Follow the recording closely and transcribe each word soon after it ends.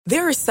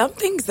There are some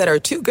things that are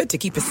too good to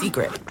keep a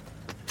secret.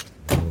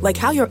 Like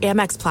how your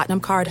Amex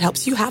Platinum card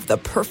helps you have the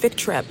perfect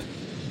trip.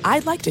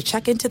 I'd like to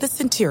check into the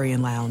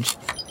Centurion Lounge.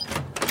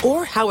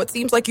 Or how it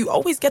seems like you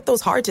always get those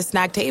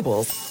hard-to-snag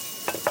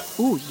tables.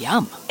 Ooh,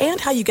 yum.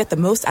 And how you get the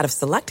most out of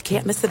select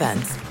can't-miss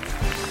events.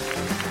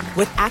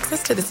 With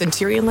access to the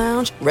Centurion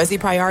Lounge, Resi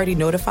Priority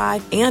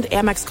Notified, and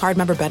Amex card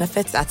member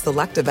benefits at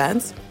select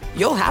events,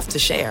 you'll have to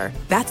share.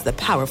 That's the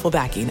powerful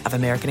backing of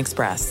American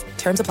Express.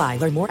 Terms apply.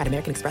 Learn more at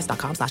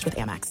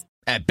americanexpress.com/withAmex.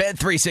 At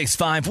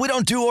Bet365, we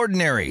don't do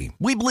ordinary.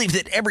 We believe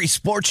that every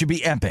sport should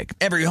be epic.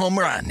 Every home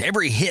run,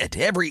 every hit,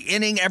 every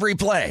inning, every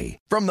play.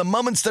 From the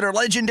moments that are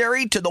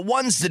legendary to the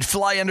ones that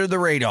fly under the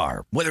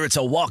radar. Whether it's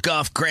a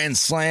walk-off grand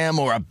slam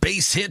or a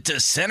base hit to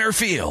center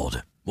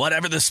field.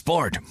 Whatever the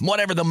sport,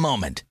 whatever the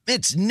moment,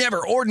 it's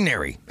never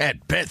ordinary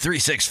at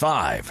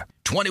Bet365.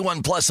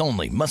 21 plus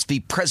only. Must be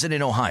present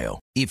in Ohio.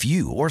 If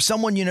you or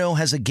someone you know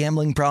has a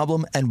gambling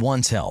problem and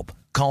wants help,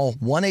 call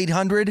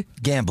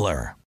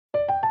 1-800-GAMBLER.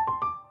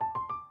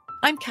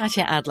 I'm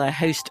Katya Adler,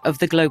 host of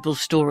The Global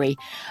Story.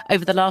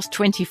 Over the last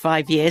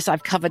 25 years,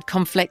 I've covered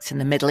conflicts in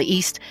the Middle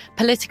East,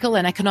 political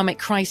and economic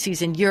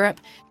crises in Europe,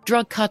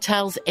 drug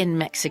cartels in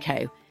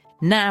Mexico.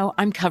 Now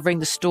I'm covering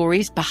the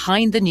stories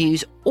behind the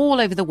news all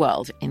over the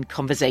world in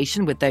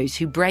conversation with those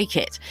who break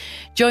it.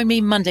 Join me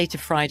Monday to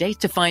Friday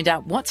to find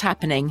out what's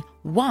happening,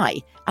 why,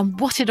 and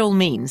what it all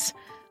means.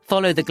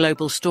 Follow The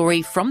Global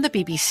Story from the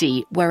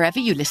BBC wherever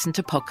you listen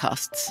to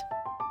podcasts.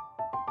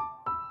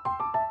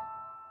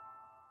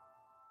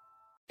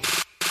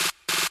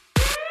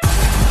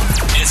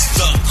 It's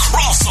the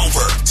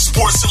Crossover,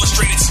 Sports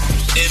Illustrated's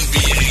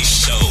NBA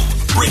show.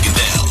 Breaking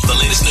down the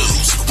latest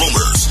news,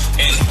 rumors,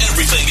 and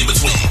everything in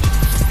between.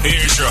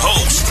 Here's your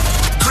host,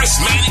 Chris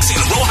Mannix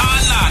and Rohan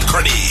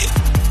Nadkarni.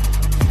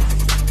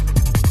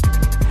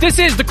 This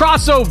is the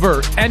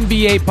Crossover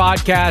NBA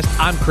podcast.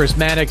 I'm Chris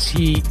Mannix.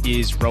 He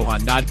is Rohan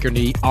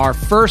Nadkarni. Our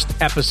first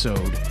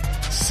episode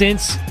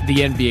since the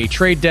NBA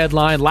trade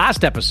deadline.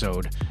 Last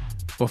episode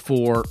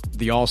before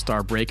the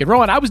All-Star break. And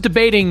Rohan, I was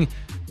debating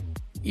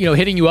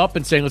hitting you up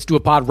and saying, let's do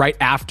a pod right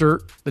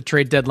after the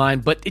trade deadline.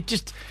 But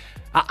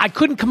I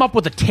couldn't come up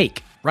with a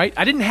take, right?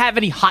 I didn't have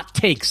any hot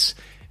takes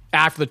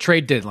after the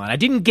trade deadline. I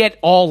didn't get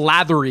all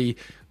lathery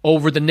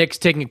over the Knicks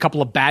taking a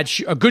couple of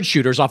good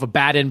shooters off a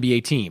bad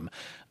NBA team.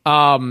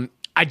 I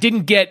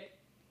didn't get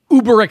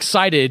uber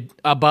excited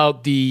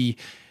about the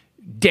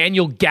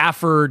Daniel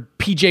Gafford,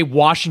 PJ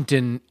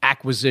Washington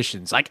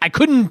acquisitions. I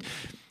couldn't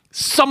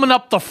summon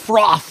up the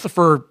froth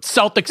for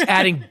Celtics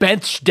adding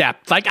bench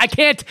depth. I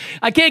can't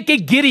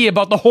get giddy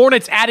about the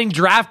Hornets adding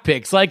draft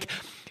picks.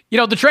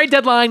 The trade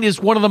deadline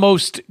is one of the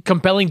most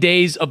compelling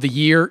days of the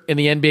year in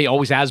the NBA,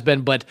 always has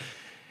been. But,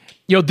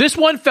 this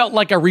one felt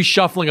like a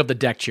reshuffling of the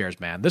deck chairs,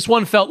 man. This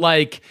one felt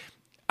like,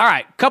 all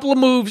right, couple of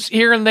moves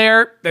here and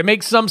there. They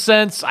make some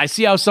sense. I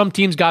see how some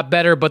teams got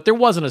better, but there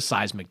wasn't a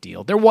seismic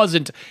deal. There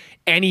wasn't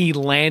any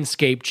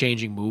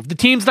landscape-changing move. The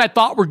teams that I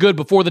thought were good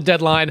before the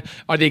deadline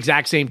are the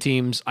exact same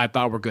teams I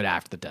thought were good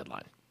after the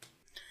deadline.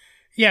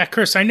 Yeah,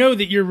 Chris, I know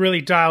that you're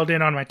really dialed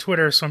in on my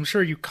Twitter, so I'm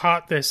sure you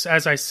caught this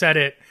as I said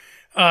it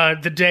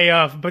the day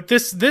of. But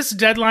this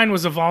deadline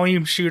was a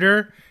volume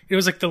shooter. It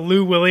was like the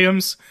Lou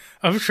Williams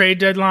of trade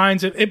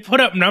deadlines. It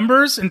put up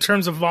numbers in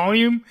terms of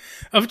volume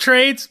of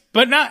trades,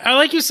 but not,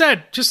 like you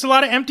said, just a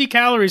lot of empty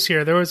calories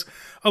here. There was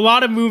a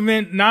lot of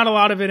movement, not a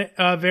lot of it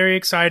very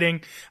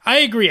exciting. I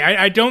agree.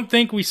 I don't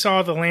think we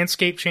saw the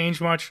landscape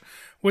change much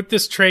with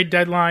this trade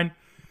deadline.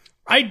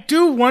 I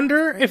do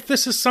wonder if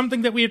this is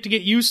something that we have to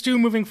get used to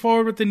moving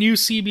forward with the new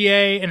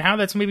CBA and how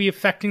that's maybe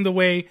affecting the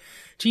way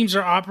teams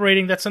are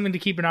operating. That's something to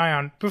keep an eye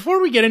on. Before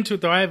we get into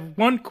it, though, I have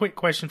one quick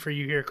question for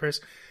you here,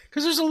 Chris,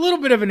 because there's a little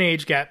bit of an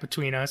age gap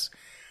between us.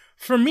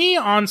 For me,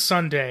 on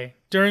Sunday,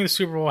 during the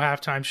Super Bowl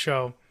halftime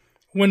show,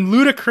 when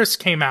Ludacris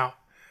came out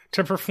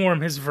to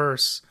perform his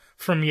verse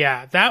from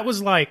Yeah, that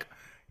was like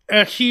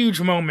a huge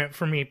moment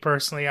for me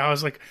personally. I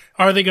was like,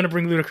 are they going to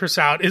bring Ludacris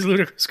out? Is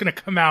Ludacris going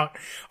to come out?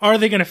 Are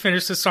they going to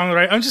finish this song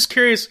right? I'm just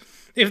curious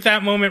if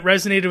that moment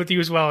resonated with you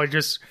as well, or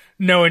just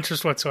no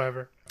interest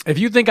whatsoever. If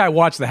you think I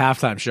watched the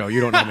halftime show, you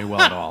don't know me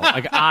well at all.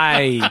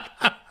 I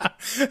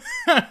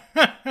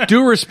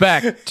due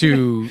respect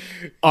to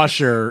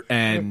Usher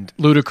and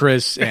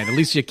Ludacris and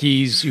Alicia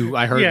Keys, who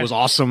I heard was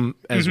awesome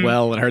as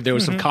well, and I heard there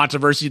was some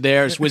controversy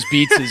there. Swiss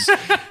Beats is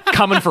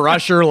coming for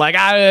Usher.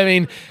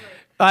 I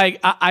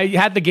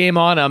had the game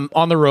on. I'm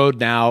on the road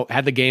now.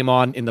 Had the game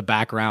on in the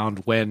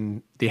background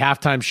when the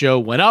halftime show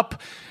went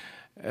up.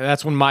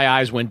 That's when my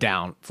eyes went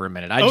down for a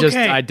minute.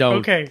 I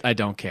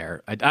don't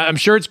care. I'm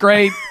sure it's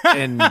great,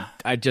 and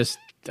I just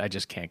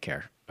can't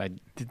care. I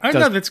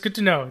know that's good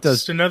to know. It's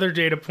just another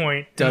data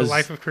point in the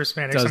life of Chris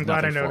Mannix. I'm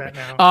glad I know that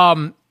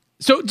now.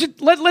 So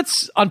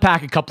let's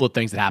unpack a couple of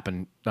things that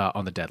happened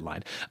on the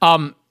deadline.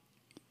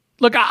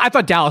 Look, I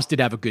thought Dallas did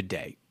have a good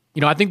day.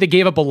 I think they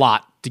gave up a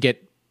lot to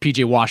get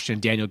PJ Washington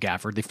and Daniel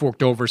Gafford. They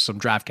forked over some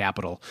draft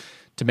capital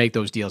to make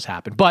those deals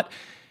happen. But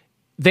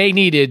they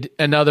needed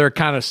another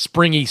kind of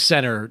springy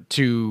center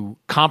to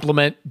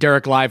complement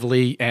Derek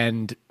Lively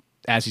and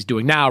as he's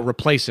doing now,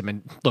 replace him.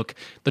 And look,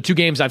 the 2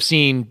 games I've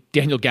seen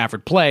Daniel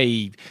Gafford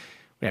play,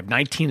 we have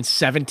 19 and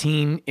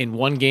 17 in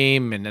one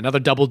game and another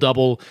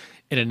double-double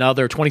in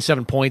another,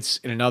 27 points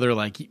in another.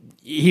 Like,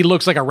 he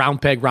looks like a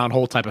round peg, round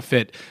hole type of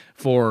fit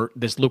for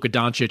this Luka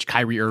Doncic,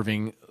 Kyrie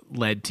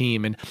Irving-led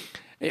team. And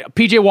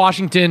PJ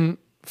Washington,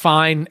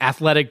 fine,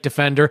 athletic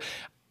defender.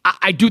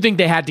 I do think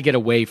they had to get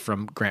away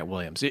from Grant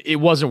Williams. It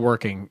wasn't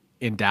working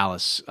in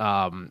Dallas.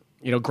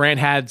 Grant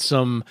had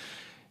some,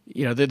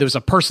 there was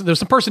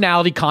some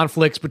personality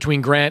conflicts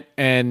between Grant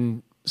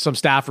and some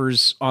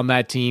staffers on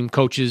that team,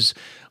 coaches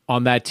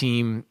on that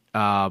team.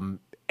 And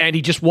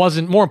he just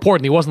wasn't, more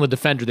importantly, he wasn't the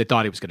defender they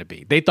thought he was going to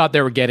be. They thought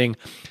they were getting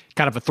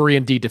kind of a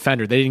 3-and-D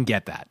defender. They didn't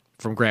get that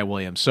from Grant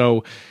Williams.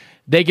 So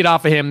they get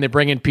off of him. They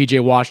bring in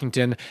PJ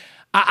Washington.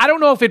 I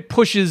don't know if it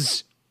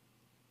pushes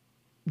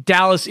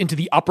Dallas into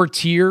the upper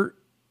tier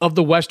of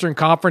the Western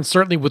Conference.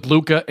 Certainly with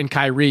Luka and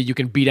Kyrie, you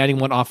can beat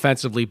anyone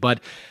offensively,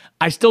 but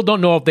I still don't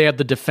know if they have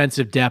the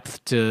defensive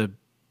depth to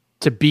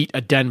beat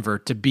a Denver,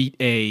 to beat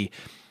a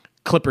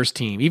Clippers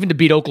team, even to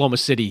beat Oklahoma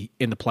City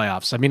in the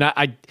playoffs. I mean,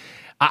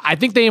 I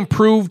think they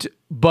improved,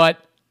 but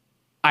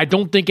I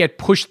don't think it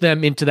pushed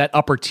them into that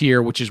upper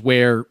tier, which is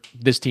where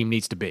this team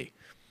needs to be.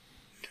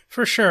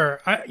 For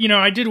sure.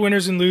 I did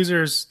winners and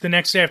losers the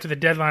next day after the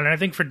deadline, and I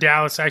think for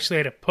Dallas, I actually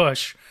had a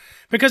push.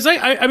 Because,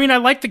 I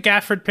like the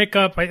Gafford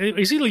pickup.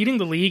 Is he leading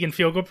the league in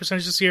field goal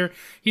percentage this year?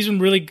 He's been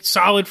really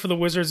solid for the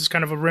Wizards as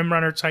kind of a rim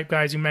runner type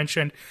guy, as you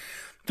mentioned.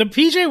 The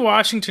PJ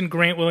Washington,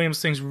 Grant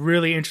Williams thing's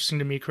really interesting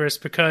to me, Chris,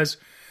 because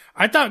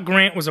I thought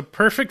Grant was a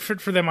perfect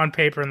fit for them on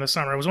paper in the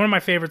summer. It was one of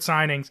my favorite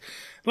signings.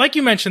 Like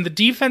you mentioned, the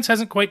defense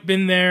hasn't quite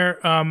been there.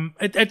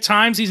 At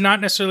times, he's not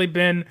necessarily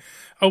been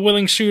a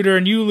willing shooter,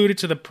 and you alluded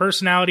to the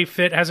personality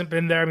fit hasn't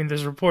been there. I mean,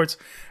 there's reports,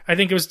 I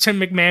think it was Tim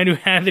McMahon who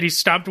had that he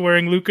stopped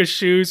wearing Luka's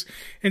shoes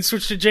and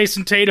switched to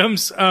Jason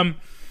Tatum's. And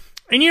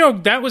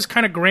that was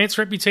kind of Grant's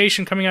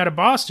reputation coming out of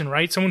Boston,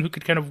 right? Someone who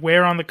could kind of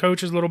wear on the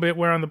coaches a little bit,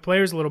 wear on the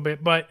players a little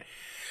bit. But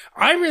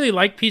I really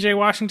like PJ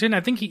Washington.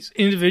 I think he's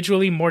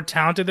individually more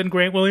talented than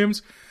Grant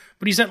Williams,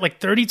 but he's at like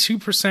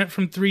 32%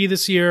 from 3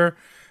 this year.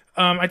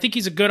 I think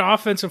he's a good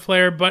offensive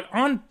player, but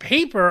on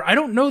paper, I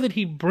don't know that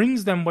he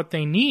brings them what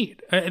they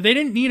need. They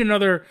didn't need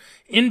another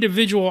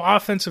individual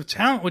offensive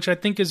talent, which I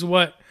think is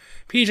what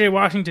PJ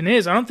Washington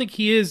is. I don't think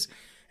he is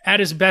at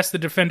his best the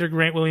defender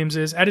Grant Williams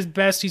is. At his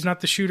best, he's not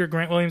the shooter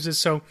Grant Williams is.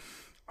 So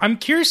I'm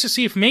curious to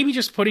see if maybe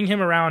just putting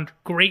him around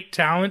great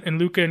talent and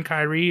Luka and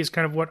Kyrie is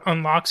kind of what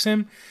unlocks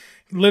him,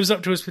 lives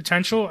up to his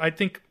potential. I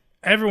think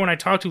everyone I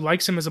talk to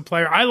likes him as a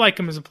player. I like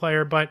him as a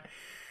player, but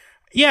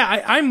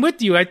yeah, I'm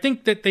with you. I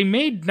think that they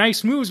made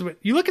nice moves, but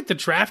you look at the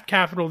draft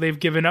capital they've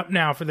given up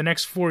now for the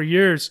next 4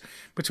 years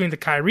between the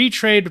Kyrie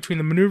trade, between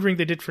the maneuvering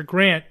they did for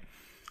Grant.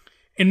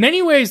 In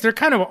many ways, they're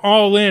kind of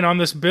all in on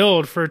this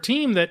build for a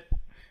team that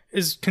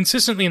is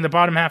consistently in the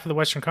bottom half of the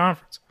Western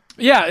Conference.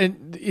 Yeah,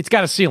 it's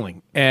got a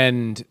ceiling,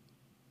 and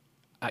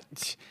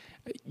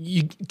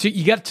you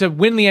got to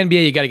win the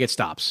NBA. You got to get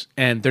stops,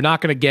 and they're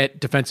not going to get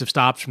defensive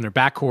stops from their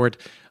backcourt.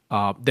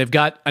 They've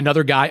got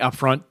another guy up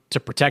front to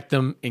protect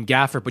them in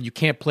Gafford, but you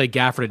can't play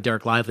Gafford and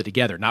Derek Lively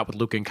together, not with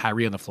Luka and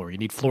Kyrie on the floor. You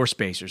need floor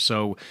spacers,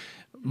 so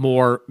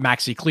more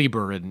Maxi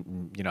Kleber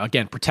and,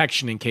 again,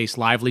 protection in case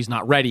Lively's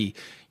not ready,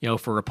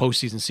 for a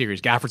postseason series.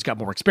 Gafford's got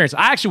more experience.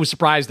 I actually was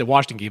surprised that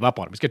Washington gave up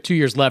on him. He's got 2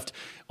 years left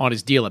on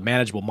his deal at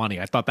manageable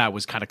money. I thought that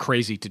was kind of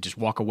crazy to just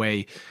walk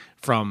away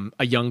from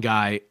a young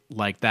guy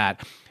like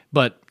that.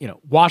 But,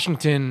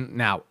 Washington,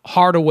 now,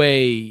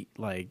 Hardaway,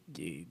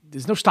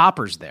 there's no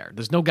stoppers there.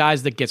 There's no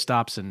guys that get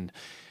stops. And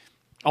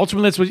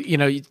ultimately, that's what,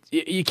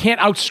 you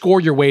can't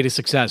outscore your way to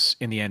success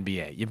in the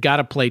NBA. You've got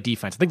to play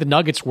defense. I think the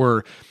Nuggets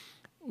were,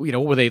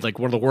 were they like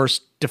one of the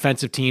worst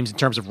defensive teams in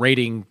terms of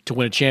rating to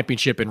win a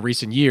championship in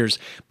recent years?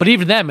 But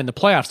even them in the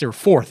playoffs, they were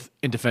 4th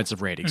in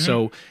defensive rating. Mm-hmm.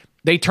 So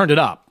they turned it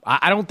up.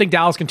 I don't think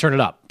Dallas can turn it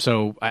up.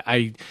 So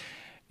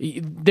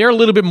they're a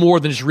little bit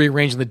more than just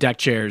rearranging the deck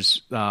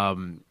chairs.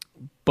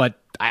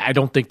 But I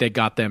don't think they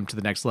got them to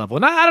the next level.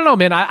 And I don't know,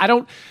 man. I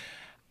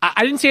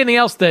didn't see anything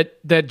else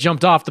that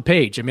jumped off the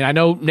page. I mean, I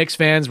know Knicks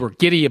fans were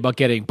giddy about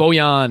getting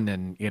Bojan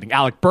and getting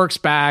Alec Burks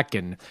back,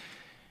 and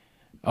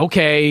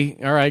okay,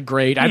 all right,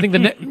 great. I think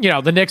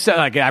the Knicks,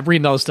 I'm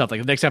reading all this stuff.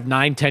 Like the Knicks have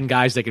 9-10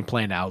 guys they can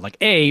play now. Like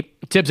A,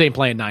 Tibbs ain't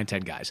playing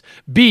 9-10 guys.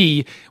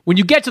 B, when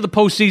you get to the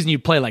postseason, you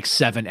play like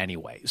 7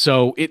 anyway.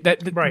 So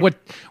right.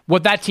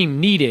 What that team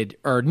needed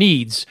or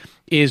needs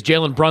is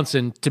Jalen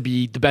Brunson to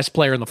be the best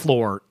player on the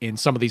floor in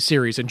some of these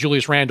series, and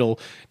Julius Randle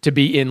to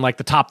be in like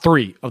the top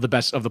 3 of the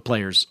best of the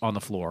players on the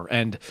floor.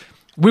 And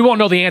we won't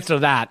know the answer to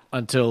that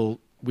until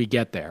we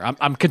get there.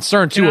 I'm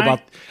concerned too about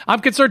the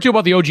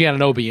OG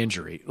Anunoby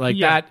injury.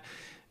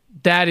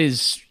 That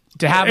is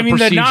to have a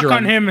procedure. The knock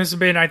on him has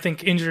been, I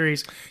think,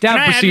 injuries.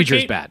 That procedure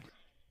is bad.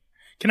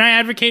 Can I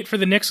advocate for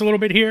the Knicks a little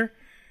bit here?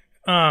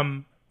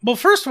 Well,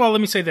 first of all,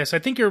 let me say this. I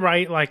think you're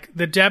right. Like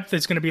the depth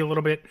is going to be a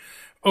little bit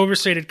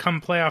overstated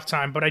come playoff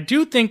time, but I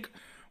do think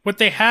what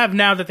they have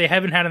now that they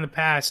haven't had in the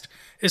past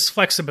is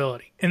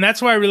flexibility. And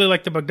that's why I really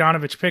like the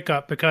Bogdanovich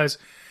pickup, because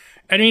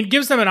I mean, it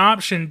gives them an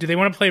option. Do they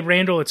want to play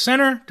Randall at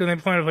center? Do they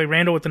want to play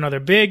Randall with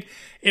another big?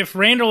 If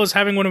Randall is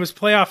having one of his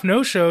playoff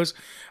no-shows,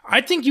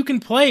 I think you can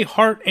play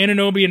Hart,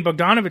 Anunoby, and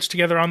Bogdanovic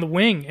together on the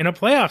wing in a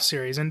playoff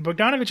series. And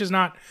Bogdanovic is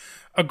not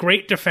a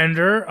great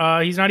defender.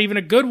 He's not even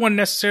a good one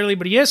necessarily,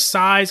 but he has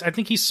size. I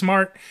think he's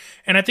smart,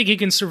 and I think he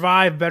can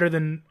survive better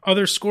than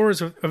other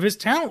scorers of his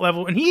talent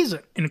level. And he's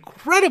an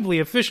incredibly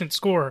efficient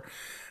scorer.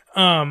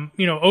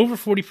 Over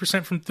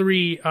 40% from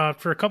three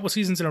for a couple of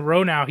seasons in a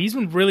row now. He's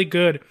been really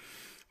good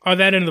on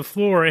that end of the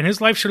floor, and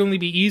his life should only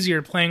be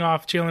easier playing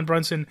off Jalen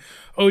Brunson,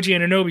 OG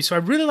Anunoby. So I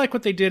really like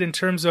what they did in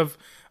terms of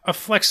a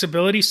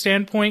flexibility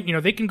standpoint.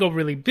 They can go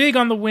really big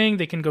on the wing.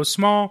 They can go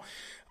small.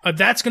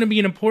 That's going to be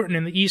an important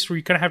in the East where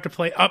you kind of have to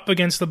play up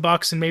against the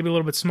Bucks and maybe a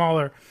little bit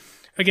smaller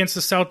against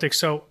the Celtics.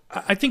 So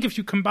I think if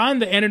you combine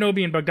the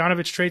Anunoby and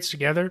Bogdanovic trades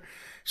together,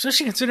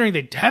 especially considering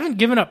they haven't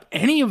given up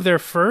any of their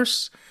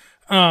firsts,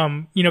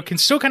 can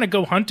still kind of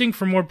go hunting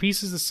for more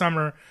pieces this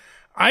summer,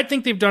 I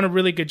think they've done a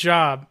really good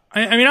job.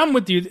 I mean, I'm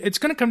with you. It's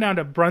going to come down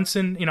to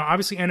Brunson.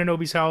 Obviously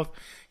Anunoby's health.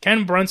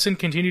 Can Brunson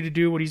continue to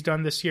do what he's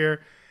done this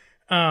year?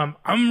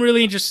 I'm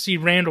really interested to see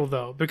Randall,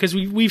 though, because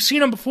we've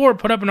seen him before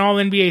put up an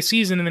all-NBA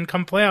season and then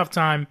come playoff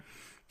time,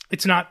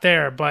 it's not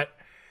there. But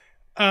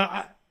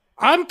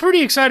I'm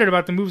pretty excited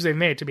about the moves they've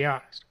made, to be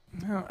honest.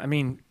 Well, I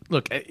mean,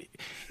 look,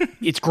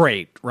 it's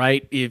great,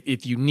 right?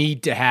 If you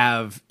need to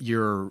have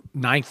your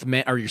ninth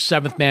man or your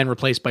seventh man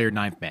replaced by your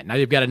ninth man. Now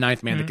you've got a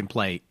ninth man that can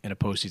play in a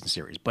postseason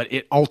series, but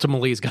it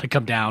ultimately is going to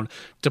come down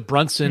to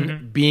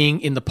Brunson being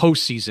in the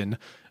postseason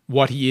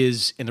what he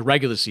is in the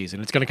regular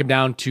season. It's going to come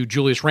down to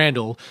Julius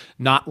Randle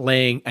not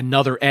laying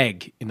another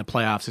egg in the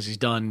playoffs as he's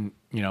done,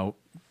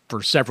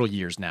 for several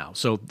years now.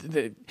 So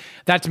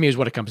that to me is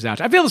what it comes down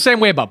to. I feel the same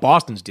way about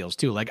Boston's deals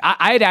too. Like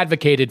I had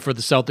advocated for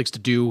the Celtics to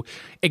do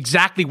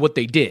exactly what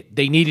they did.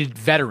 They needed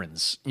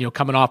veterans,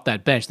 coming off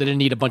that bench. They didn't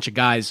need a bunch of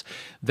guys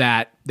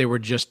that they were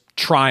just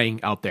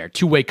trying out there.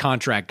 Two-way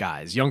contract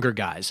guys, younger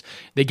guys.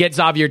 They get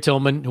Xavier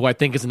Tillman, who I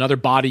think is another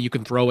body you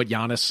can throw at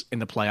Giannis in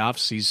the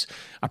playoffs. He's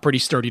a pretty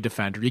sturdy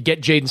defender. You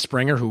get Jaden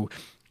Springer, who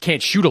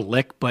can't shoot a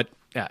lick, but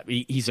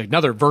he's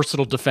another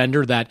versatile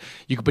defender that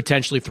you could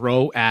potentially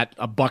throw at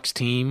a Bucks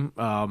team,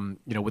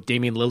 with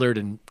Damian Lillard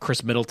and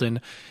Chris Middleton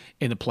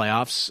in the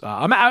playoffs.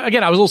 I was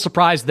a little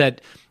surprised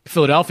that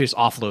Philadelphia's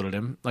offloaded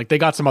him. Like, they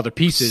got some other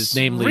pieces,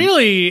 namely...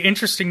 Really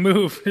interesting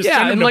move. Just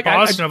send him to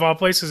Boston, of all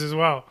places, as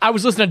well. I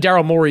was listening to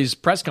Daryl Morey's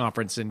press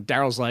conference, and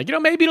Daryl's like,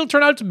 maybe it'll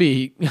turn out to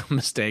be a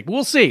mistake.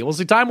 We'll see.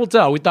 Time will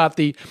tell. We thought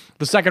the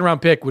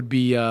second-round pick would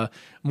be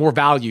more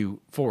value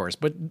for us.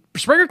 But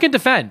Springer can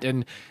defend,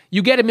 and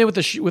you get him in with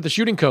a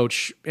shooting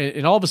coach,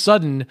 and all of a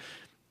sudden...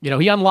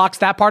 he unlocks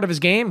that part of his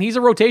game. He's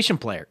a rotation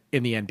player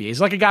in the NBA.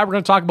 He's like a guy we're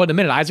going to talk about in a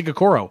minute, Isaac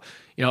Okoro.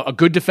 A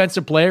good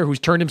defensive player who's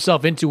turned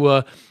himself into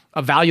a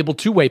valuable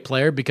two-way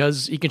player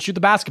because he can shoot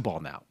the basketball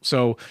now.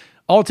 So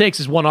all it takes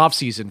is one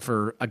offseason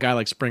for a guy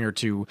like Springer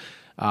to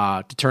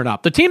turn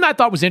up. The team that I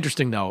thought was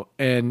interesting, though,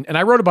 and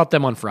I wrote about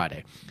them on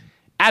Friday,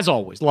 as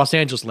always, Los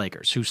Angeles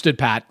Lakers, who stood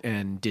pat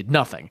and did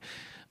nothing.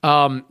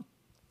 To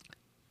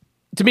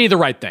me, the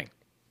right thing.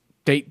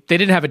 They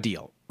didn't have a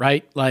deal,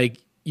 right? Like,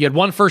 you had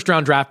one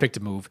first-round draft pick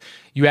to move.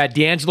 You had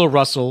D'Angelo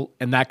Russell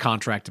and that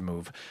contract to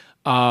move.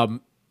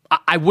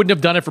 I wouldn't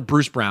have done it for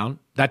Bruce Brown.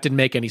 That didn't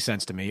make any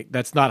sense to me.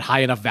 That's not high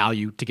enough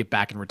value to get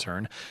back in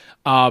return.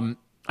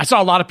 I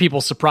saw a lot of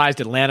people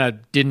surprised Atlanta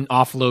didn't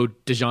offload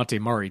DeJounte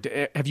Murray.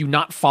 Have you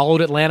not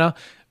followed Atlanta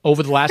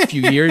over the last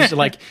few years?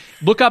 Like,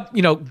 look up,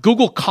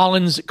 Google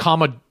Collins,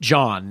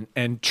 John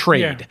and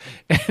trade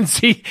and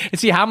see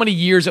how many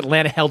years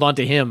Atlanta held on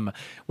to him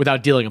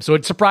without dealing him. So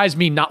it surprised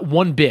me not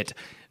one bit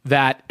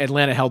that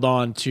Atlanta held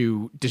on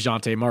to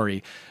DeJounte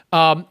Murray.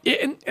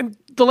 And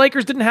the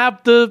Lakers didn't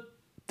have the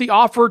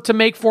offer to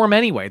make for him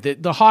anyway.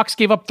 The Hawks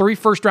gave up 3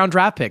 first-round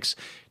draft picks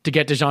to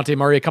get DeJounte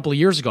Murray a couple of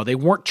years ago. They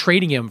weren't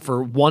trading him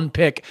for one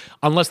pick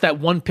unless that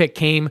one pick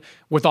came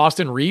with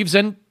Austin Reeves,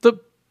 and the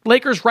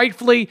Lakers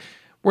rightfully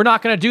were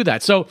not going to do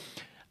that. So,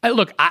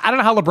 look, I don't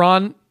know how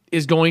LeBron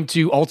is going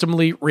to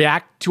ultimately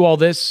react to all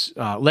this.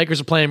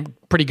 Lakers are playing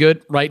pretty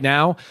good right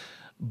now,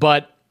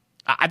 but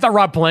I thought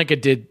Rob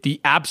Pelinka did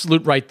the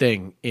absolute right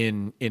thing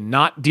in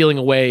not dealing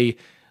away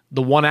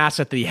the one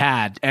asset that he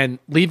had and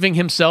leaving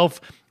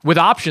himself with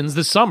options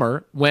this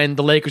summer when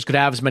the Lakers could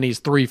have as many as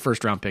 3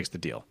 first-round picks to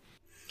deal.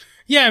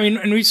 Yeah, I mean,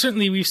 and we've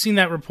seen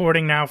that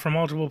reporting now from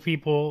multiple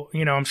people.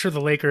 I'm sure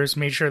the Lakers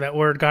made sure that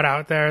word got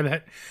out there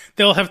that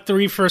they'll have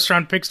 3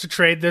 first-round picks to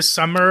trade this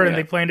summer, and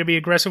they plan to be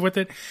aggressive with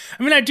it.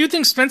 I mean, I do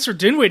think Spencer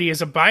Dinwiddie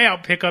as a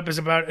buyout pickup is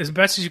about as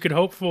best as you could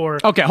hope for.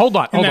 Okay, hold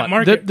on.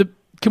 Market.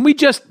 Can we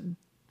just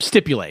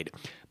stipulate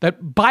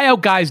that buyout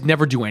guys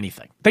never do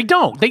anything? They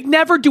don't. They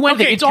never do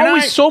anything. Okay, it's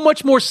always so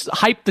much more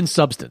hype than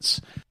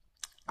substance.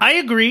 I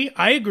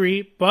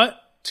agree,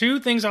 but 2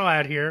 things I'll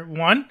add here.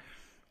 1,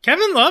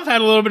 Kevin Love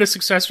had a little bit of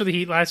success for the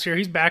Heat last year.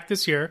 He's back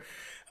this year.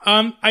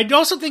 I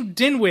also think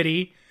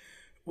Dinwiddie,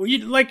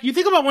 you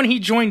think about when he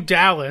joined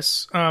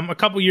Dallas a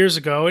couple years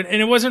ago,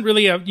 and it wasn't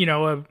really a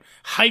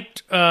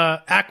hyped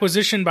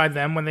acquisition by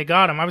them when they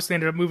got him. Obviously, they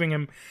ended up moving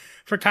him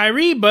for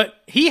Kyrie, but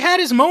he had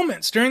his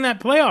moments during that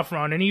playoff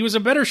run, and he was a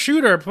better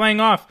shooter playing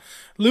off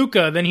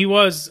Luka than he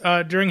was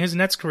during his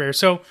Nets career.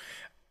 So,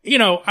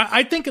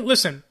 I think,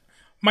 listen,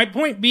 my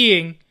point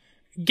being,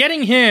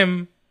 getting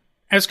him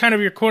as kind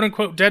of your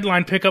quote-unquote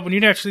deadline pickup when you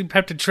don't actually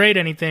have to trade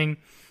anything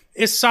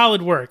is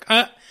solid work.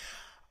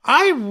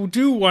 I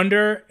do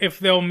wonder if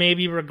they'll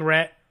maybe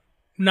regret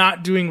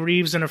not doing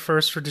Reeves in a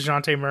first for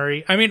DeJounte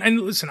Murray. I mean,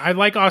 and listen, I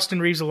like Austin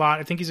Reeves a lot.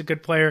 I think he's a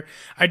good player.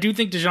 I do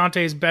think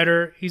DeJounte is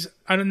better. He's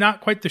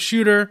not quite the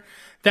shooter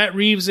that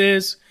Reeves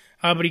is,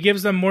 but he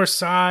gives them more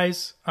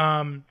size.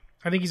 I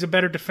think he's a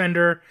better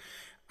defender.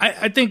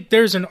 I think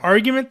there's an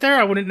argument there.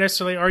 I wouldn't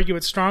necessarily argue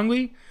it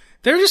strongly.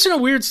 They're just in a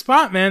weird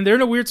spot, man. They're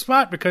in a weird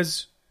spot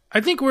because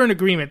I think we're in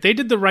agreement. They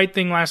did the right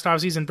thing last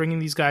offseason bringing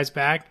these guys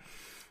back.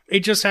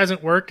 It just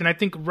hasn't worked, and I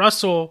think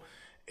Russell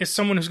is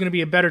someone who's going to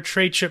be a better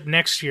trade chip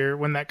next year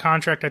when that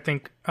contract, I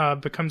think,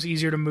 becomes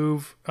easier to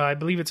move. I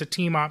believe it's a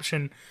team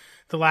option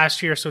the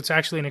last year, so it's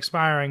actually an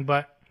expiring.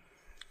 But,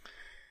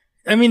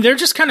 I mean, they're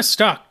just kind of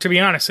stuck, to be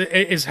honest,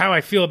 is how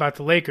I feel about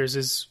the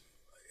Lakers.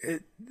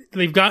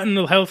 They've gotten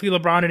the healthy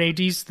LeBron and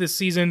AD this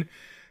season.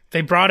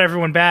 They brought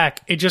everyone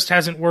back. It just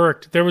hasn't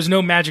worked. There was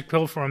no magic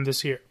pill for them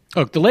this year.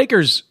 Look, the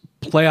Lakers'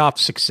 playoff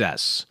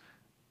success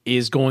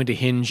is going to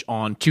hinge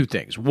on two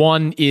things.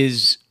 One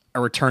is a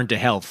return to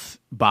health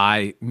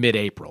by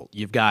mid-April.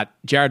 You've got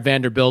Jared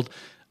Vanderbilt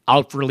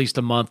out for at least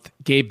a month.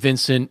 Gabe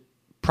Vincent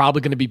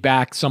probably going to be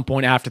back some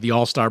point after the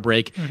All-Star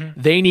break.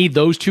 Mm-hmm. They need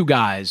those two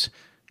guys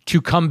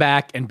to come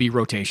back and be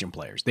rotation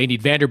players. They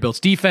need Vanderbilt's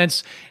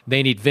defense.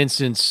 They need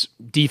Vincent's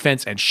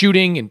defense and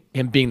shooting, and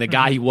him being the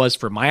guy he was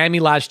for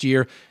Miami last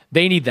year.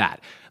 They need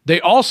that.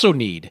 They also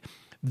need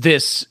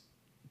this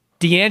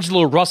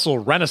D'Angelo Russell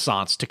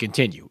renaissance to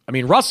continue. I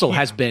mean, Russell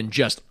has been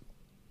just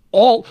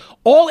all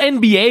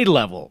NBA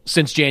level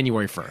since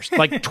January 1st.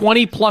 Like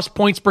 20-plus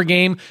points per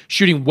game,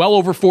 shooting well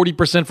over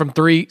 40% from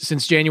three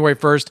since January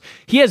 1st.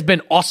 He has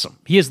been awesome.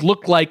 He has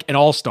looked like an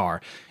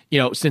all-star,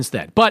 since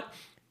then. But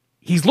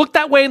he's looked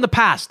that way in the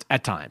past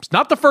at times.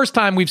 Not the first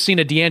time we've seen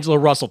a D'Angelo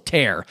Russell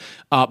tear.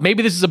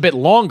 Maybe this is a bit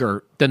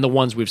longer than the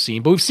ones we've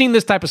seen, but we've seen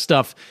this type of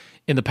stuff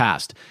in the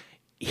past.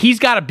 He's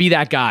got to be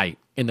that guy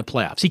in the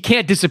playoffs. He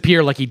can't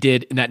disappear like he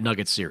did in that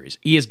Nuggets series.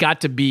 He has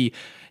got to be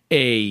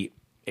a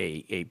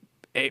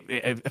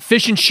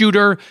efficient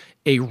shooter,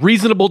 a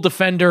reasonable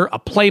defender, a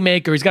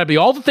playmaker. He's got to be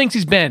all the things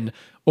he's been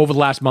over the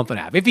last month and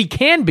a half. If he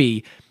can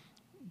be,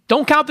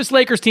 don't count this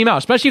Lakers team out,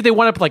 especially if they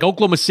wind up like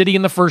Oklahoma City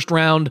in the first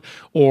round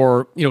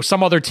or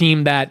some other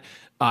team that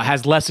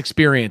has less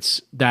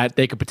experience that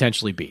they could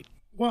potentially beat.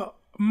 Well,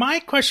 my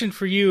question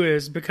for you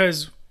is,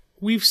 because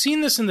we've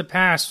seen this in the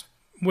past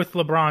with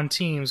LeBron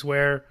teams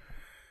where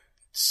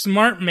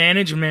smart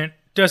management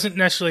doesn't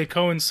necessarily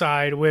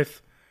coincide with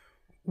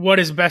what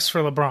is best for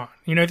LeBron.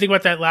 Think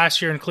about that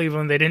last year in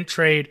Cleveland. They didn't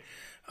trade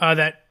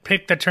that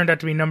pick that turned out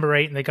to be number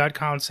 8, and they got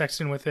Colin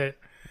Sexton with it.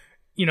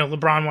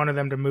 LeBron wanted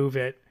them to move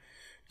it.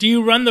 Do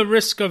you run the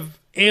risk of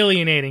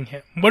alienating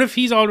him? What if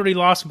he's already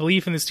lost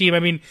belief in this team? I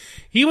mean,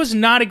 he was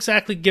not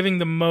exactly giving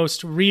the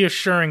most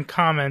reassuring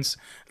comments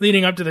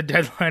leading up to the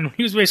deadline.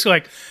 He was basically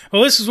like,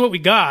 well, this is what we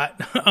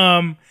got.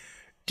 Are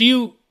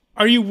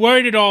you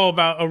worried at all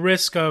about a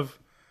risk of,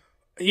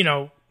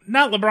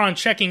 not LeBron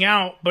checking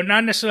out, but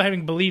not necessarily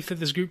having belief that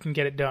this group can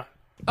get it done?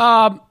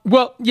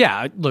 Well,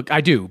 yeah, look,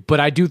 I do. But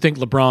I do think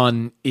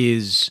LeBron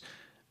is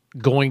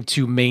going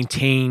to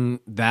maintain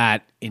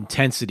that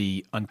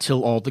intensity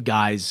until all the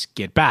guys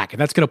get back.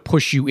 And that's going to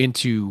push you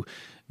into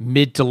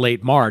mid to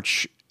late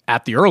March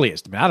at the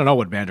earliest. I mean, I don't know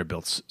what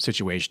Vanderbilt's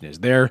situation is.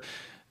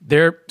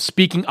 They're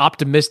speaking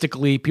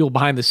optimistically. People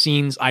behind the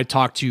scenes I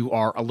talk to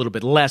are a little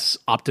bit less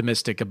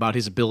optimistic about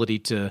his ability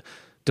to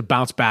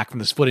bounce back from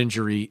this foot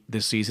injury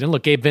this season. And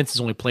look, Gabe Vince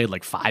has only played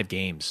like 5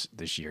 games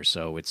this year,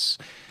 so it's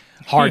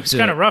hard. It's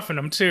kind of roughing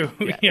him too.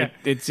 Yeah.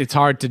 It's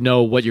hard to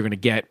know what you're going to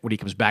get when he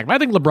comes back. But I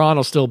think LeBron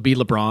will still be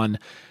LeBron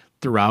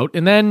throughout.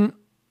 And then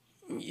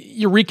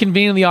you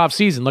reconvene in the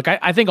offseason. Look,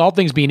 I think all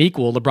things being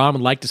equal, LeBron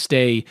would like to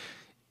stay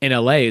in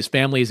LA. His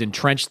family is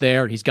entrenched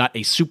there. He's got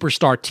a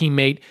superstar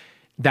teammate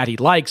that he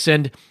likes.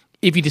 And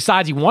if he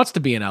decides he wants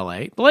to be in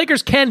LA, the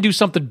Lakers can do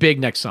something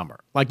big next summer.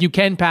 Like you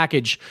can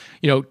package,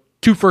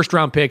 2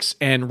 first-round picks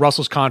and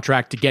Russell's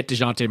contract to get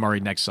DeJounte Murray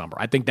next summer.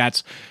 I think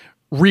that's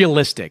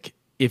realistic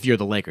if you're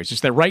the Lakers.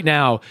 Just that right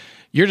now,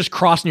 you're just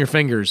crossing your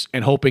fingers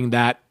and hoping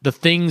that the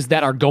things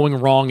that are going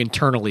wrong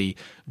internally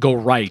go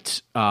right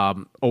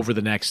over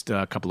the next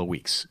couple of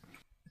weeks.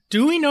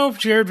 Do we know if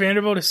Jared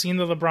Vanderbilt has seen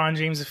the LeBron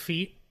James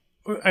feet?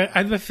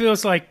 I feel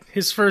it's like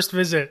his first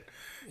visit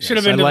should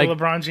have been to the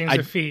LeBron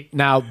James feet.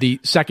 Now, the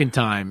second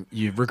time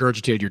you've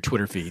regurgitated your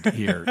Twitter feed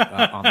here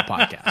on the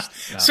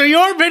podcast. So you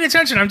are paying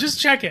attention. I'm just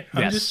checking.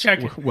 Yes.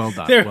 Well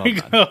done. There we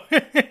go.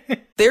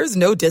 There's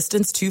no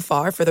distance too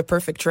far for the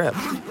perfect trip.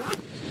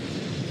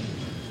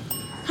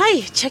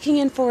 Hi, checking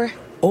in for...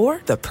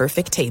 Or the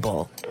perfect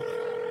table.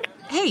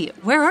 Hey,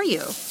 where are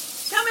you?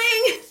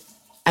 Coming!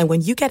 And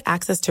when you get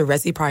access to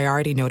Resi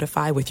Priority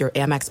Notify with your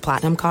Amex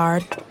Platinum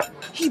card...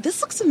 Hey,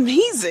 this looks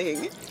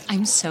amazing.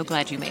 I'm so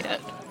glad you made it.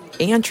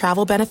 and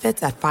travel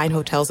benefits at fine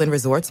hotels and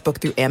resorts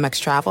booked through Amex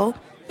Travel,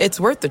 it's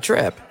worth the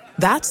trip.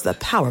 That's the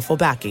powerful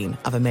backing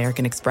of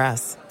American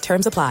Express.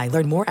 Terms apply.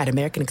 Learn more at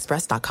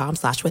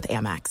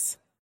americanexpress.com/withAmex.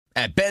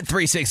 At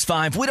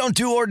Bet365, we don't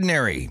do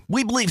ordinary.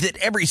 We believe that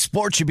every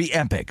sport should be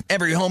epic.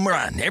 Every home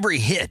run, every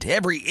hit,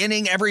 every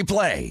inning, every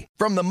play.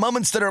 From the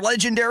moments that are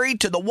legendary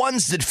to the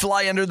ones that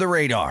fly under the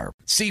radar.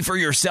 See for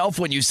yourself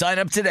when you sign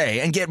up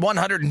today and get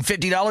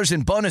 $150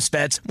 in bonus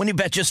bets when you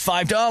bet just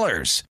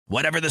 $5.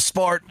 Whatever the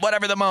sport,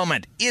 whatever the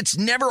moment, it's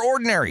never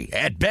ordinary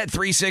at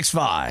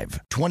Bet365.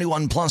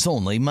 21 plus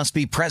only. Must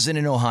be present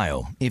in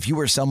Ohio. If you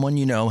or someone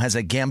you know has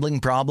a gambling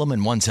problem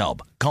and wants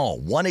help, call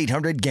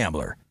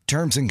 1-800-GAMBLER.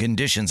 Terms and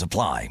conditions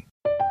apply.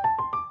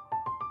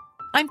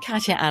 I'm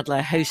Katya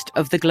Adler, host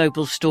of The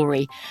Global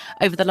Story.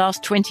 Over the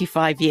last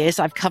 25 years,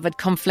 I've covered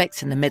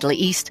conflicts in the Middle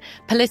East,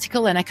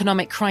 political and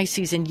economic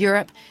crises in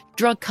Europe,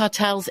 drug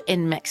cartels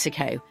in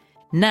Mexico.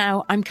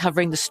 Now I'm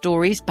covering the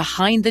stories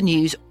behind the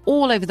news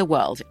all over the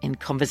world in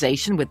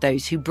conversation with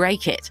those who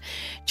break it.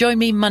 Join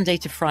me Monday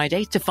to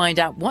Friday to find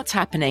out what's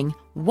happening,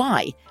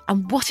 why,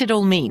 and what it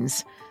all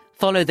means.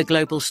 Follow The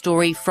Global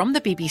Story from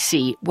the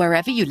BBC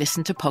wherever you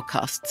listen to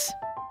podcasts.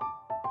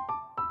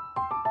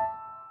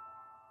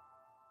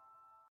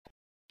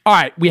 All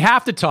right, we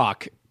have to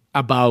talk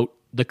about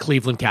the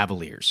Cleveland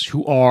Cavaliers,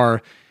 who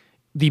are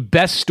the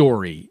best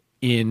story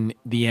in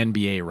the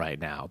NBA right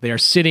now. They are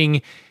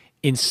sitting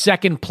in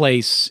second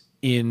place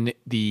in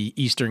the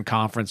Eastern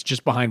Conference,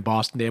 just behind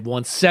Boston. They have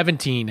won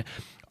 17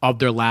 of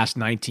their last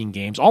 19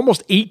 games,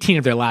 almost 18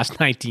 of their last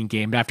 19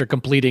 games after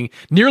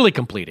nearly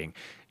completing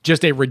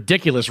just a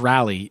ridiculous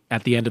rally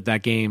at the end of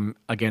that game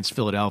against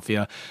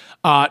Philadelphia.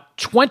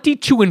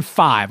 22-5.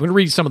 I'm going to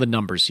read some of the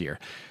numbers here.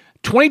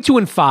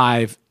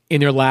 22-5 in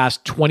their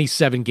last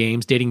 27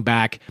 games, dating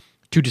back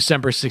to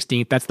December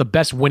 16th. That's the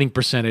best winning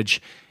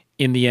percentage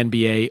in the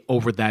NBA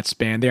over that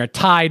span. They are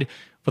tied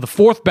for the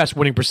fourth best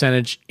winning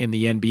percentage in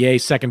the NBA,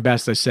 second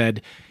best, I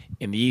said,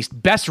 in the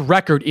East. Best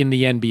record in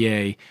the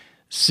NBA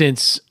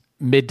since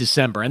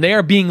mid-December. And they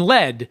are being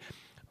led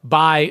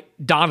by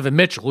Donovan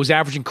Mitchell, who's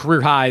averaging career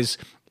highs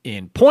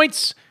in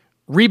points,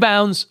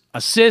 rebounds,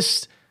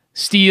 assists,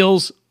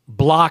 steals,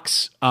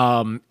 blocks.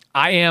 I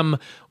am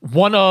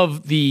one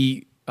of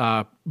the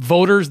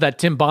voters that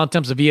Tim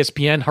Bontemps of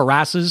ESPN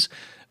harasses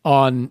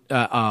on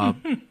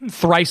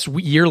thrice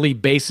yearly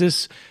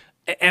basis.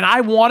 And I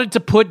wanted to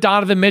put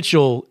Donovan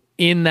Mitchell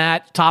in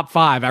that top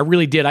five. I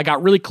really did. I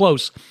got really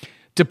close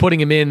to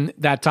putting him in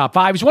that top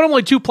five. He's one of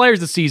only two players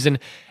this season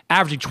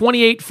averaging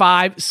 28,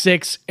 5,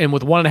 6, and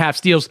with 1.5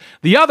 steals.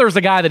 The other is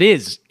the guy that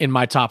is in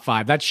my top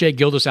five. That's Shai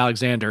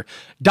Gilgeous-Alexander.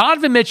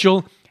 Donovan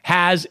Mitchell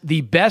has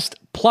the best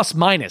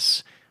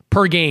plus-minus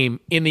per game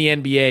in the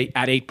NBA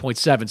at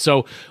 8.7.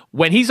 So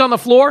when he's on the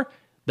floor,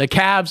 the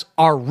Cavs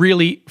are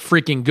really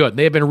freaking good.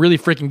 They have been really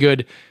freaking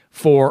good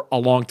for a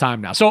long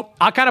time now. So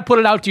I'll kind of put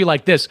it out to you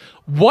like this.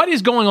 What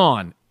is going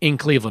on in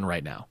Cleveland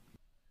right now?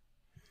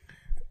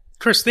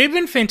 Chris, they've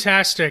been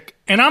fantastic,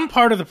 and I'm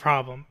part of the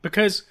problem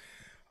because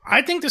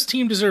I think this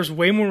team deserves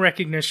way more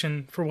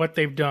recognition for what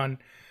they've done.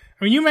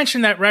 I mean, you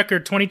mentioned that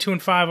record,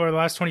 22-5 over the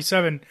last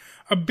 27.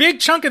 A big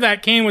chunk of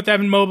that came with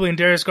Evan Mobley and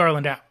Darius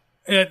Garland out.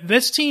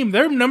 This team,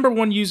 their number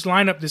one used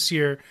lineup this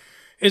year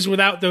is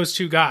without those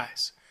two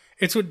guys.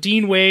 It's with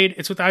Dean Wade,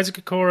 it's with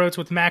Isaac Okoro, it's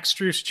with Max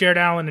Strus, Jared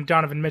Allen, and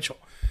Donovan Mitchell.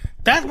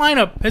 That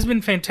lineup has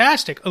been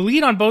fantastic. A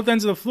lead on both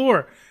ends of the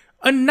floor.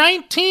 A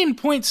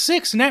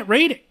 19.6 net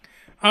rating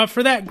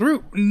for that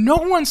group. No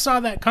one saw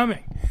that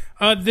coming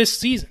this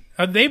season.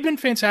 They've been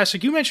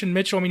fantastic. You mentioned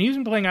Mitchell. I mean, he's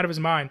been playing out of his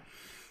mind.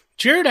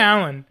 Jared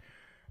Allen,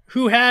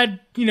 who had,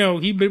 he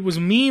was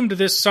memed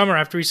this summer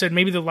after he said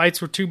maybe the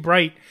lights were too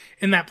bright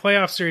in that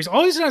playoff series.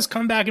 All he's done is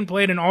come back and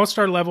play at an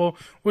all-star level,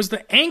 was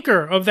the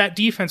anchor of that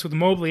defense with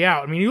Mobley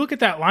out. I mean, you look at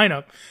that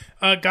lineup,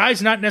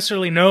 guys not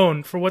necessarily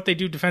known for what they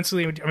do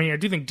defensively. I mean, I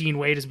do think Dean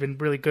Wade has been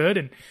really good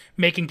and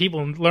making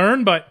people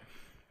learn, but,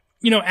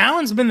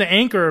 Allen's been the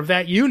anchor of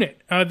that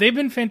unit. They've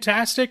been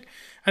fantastic.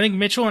 I think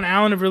Mitchell and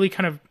Allen have really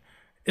kind of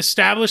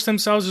established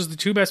themselves as the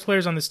two best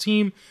players on this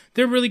team.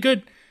 They're really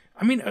good.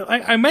 I mean,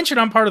 I mentioned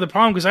I'm part of the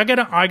problem because I get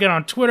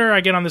on Twitter,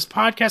 I get on this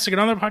podcast, I get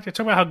on other podcasts,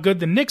 talk about how good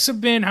the Knicks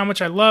have been, how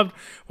much I loved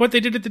what they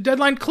did at the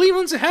deadline.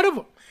 Cleveland's ahead of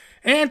them.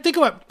 And think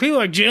about people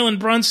like Jalen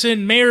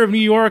Brunson, mayor of New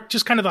York,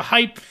 just kind of the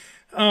hype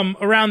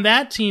around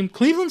that team.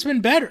 Cleveland's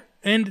been better.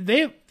 And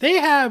they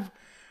have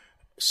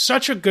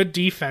such a good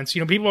defense.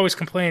 People always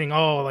complaining,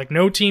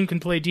 no team can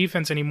play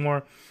defense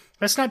anymore.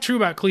 That's not true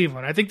about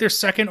Cleveland. I think they're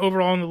second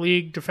overall in the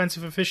league,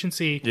 defensive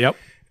efficiency. Yep.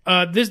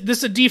 This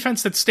is a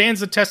defense that stands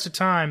the test of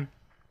time.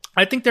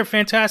 I think they're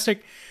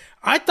fantastic.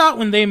 I thought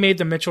when they made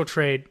the Mitchell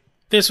trade,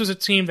 this was a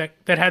team that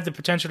had the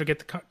potential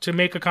to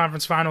make a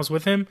conference finals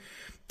with him.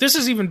 This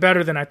is even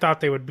better than I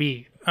thought they would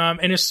be.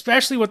 And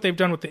especially what they've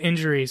done with the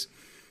injuries.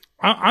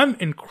 I'm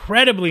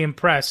incredibly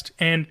impressed.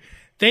 And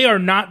they are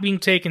not being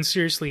taken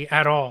seriously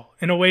at all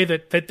in a way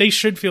that they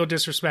should feel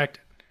disrespected.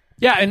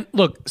 Yeah, and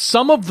look,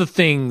 some of the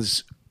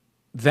things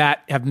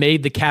that have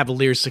made the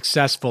Cavaliers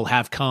successful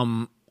have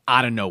come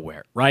out of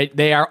nowhere, right?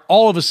 They are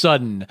all of a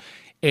sudden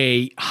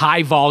a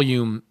high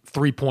volume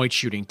 3-point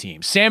shooting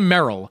team. Sam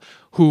Merrill,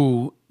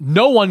 who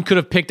no one could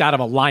have picked out of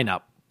a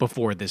lineup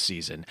before this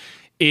season,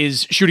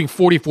 is shooting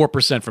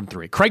 44% from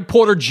three. Craig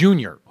Porter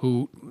Jr.,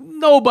 who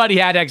nobody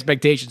had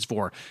expectations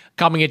for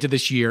coming into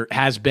this year,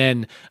 has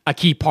been a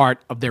key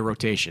part of their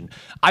rotation.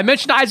 I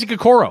mentioned Isaac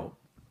Okoro.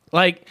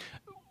 Like,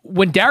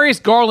 when Darius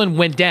Garland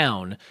went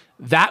down,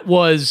 that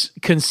was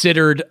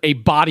considered a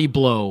body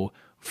blow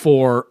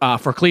for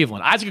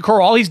Cleveland. Isaac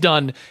Okoro, all he's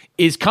done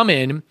is come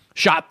in,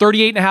 shot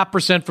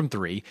 38.5% from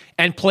three,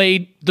 and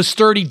played the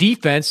sturdy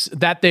defense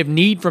that they've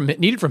needed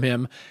from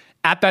him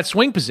at that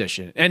swing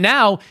position. And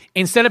now,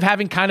 instead of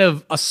having kind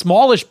of a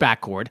smallish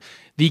backcourt,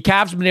 the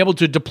Cavs have been able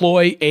to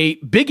deploy a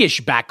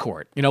biggish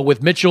backcourt,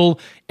 with Mitchell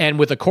and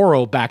with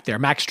Okoro back there.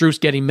 Max Strus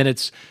getting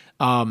minutes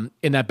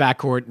in that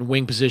backcourt and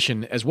wing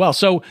position as well.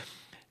 So,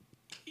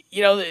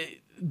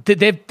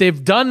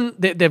 they've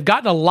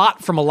gotten a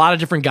lot from a lot of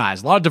different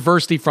guys, a lot of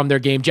diversity from their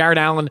game. Jared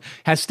Allen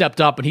has stepped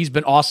up, and he's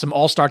been awesome,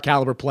 all-star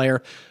caliber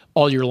player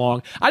all year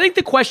long. I think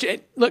the question,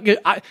 look,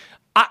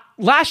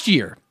 last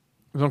year,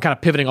 I'm kind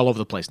of pivoting all over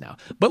the place now,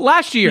 but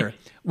last year,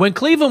 when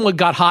Cleveland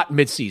got hot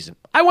midseason,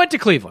 I went to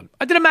Cleveland.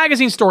 I did a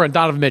magazine story on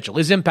Donovan Mitchell,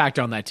 his impact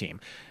on that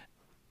team.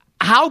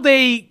 How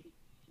they,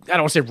 I don't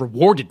want to say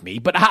rewarded me,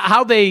 but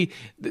how they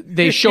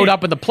showed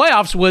up in the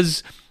playoffs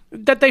was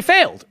that they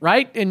failed,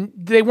 right? And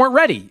they weren't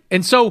ready.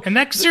 And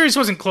that series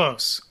wasn't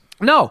close.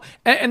 No.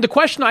 And the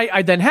question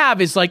I then have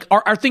is, like,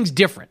 are things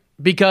different?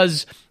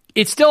 Because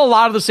it's still a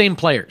lot of the same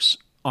players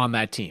on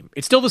that team.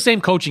 It's still the same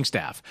coaching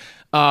staff.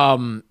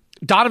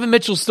 Donovan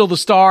Mitchell's still the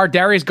star.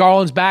 Darius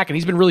Garland's back, and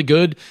he's been really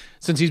good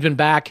since he's been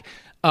back.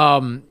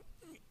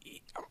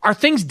 Are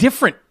things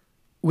different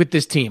with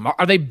this team?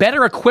 Are they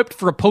better equipped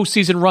for a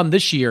postseason run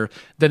this year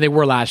than they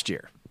were last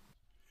year?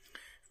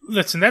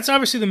 Listen, that's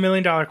obviously the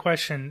million-dollar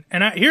question.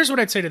 And here's what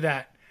I'd say to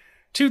that.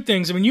 Two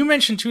things. I mean, you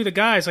mentioned two of the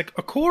guys. Like,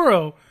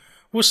 Okoro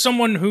was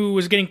someone who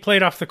was getting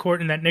played off the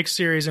court in that Knicks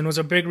series and was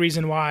a big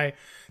reason why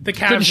the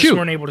Cavs just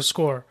weren't able to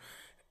score.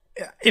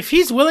 If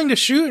he's willing to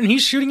shoot and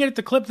he's shooting it at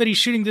the clip that he's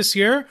shooting this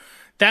year,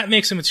 that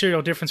makes a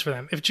material difference for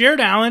them. If Jared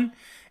Allen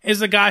is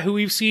the guy who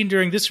we've seen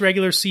during this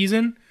regular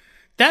season,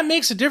 that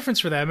makes a difference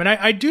for them. And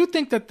I do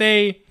think that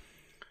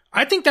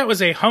I think that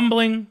was a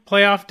humbling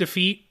playoff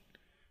defeat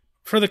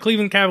for the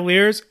Cleveland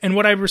Cavaliers. And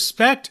what I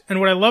respect and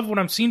what I love what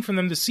I'm seeing from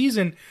them this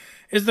season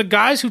is the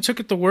guys who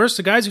took it the worst,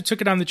 the guys who took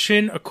it on the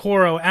chin,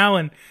 Okoro,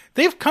 Allen,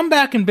 they've come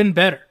back and been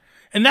better.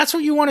 And that's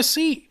what you want to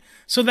see.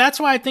 So that's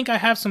why I think I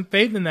have some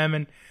faith in them.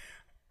 And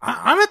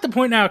I'm at the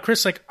point now,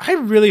 Chris, like, I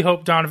really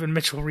hope Donovan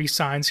Mitchell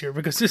re-signs here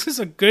because this is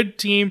a good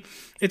team.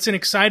 It's an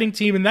exciting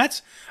team. And I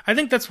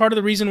think that's part of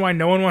the reason why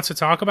no one wants to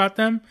talk about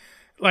them.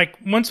 Like,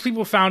 once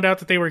people found out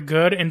that they were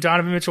good and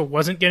Donovan Mitchell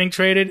wasn't getting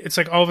traded, it's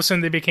like all of a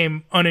sudden they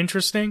became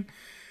uninteresting.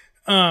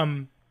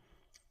 If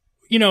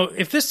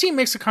this team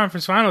makes the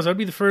conference finals, that'd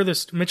be the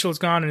furthest Mitchell's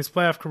gone in his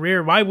playoff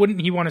career. Why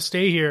wouldn't he want to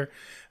stay here?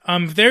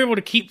 If they're able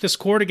to keep this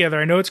core together,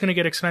 I know it's going to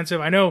get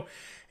expensive. I know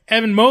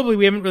Evan Mobley,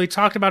 we haven't really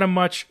talked about him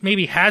much,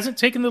 maybe hasn't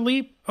taken the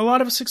leap a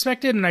lot of us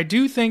expected, and I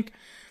do think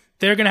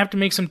they're going to have to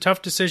make some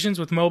tough decisions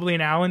with Mobley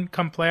and Allen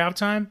come playoff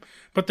time,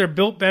 but they're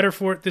built better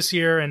for it this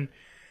year. And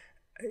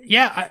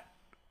yeah,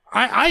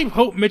 I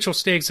hope Mitchell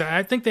stays.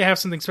 I think they have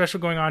something special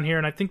going on here,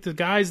 and I think the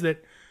guys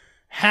that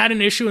had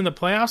an issue in the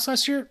playoffs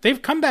last year,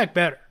 they've come back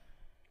better.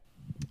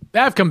 They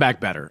have come back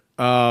better.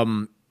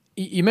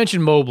 You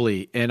mentioned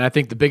Mobley, and I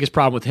think the biggest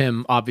problem with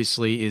him,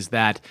 obviously, is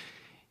that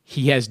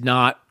he has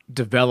not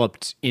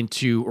developed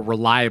into a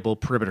reliable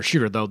perimeter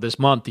shooter, though this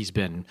month he's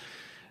been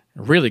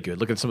really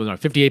good. Look at some of them,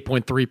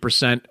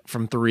 58.3%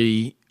 from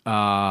three.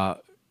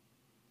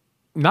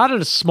 Not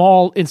at a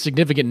small,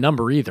 insignificant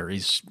number either.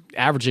 He's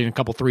averaging a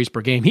couple threes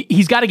per game.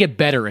 He's got to get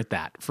better at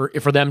that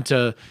for them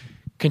to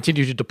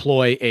continue to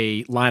deploy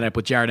a lineup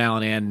with Jared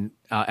Allen and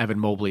Evan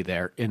Mobley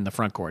there in the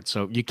front court.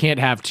 So you can't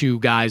have two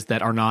guys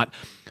that are not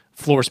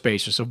floor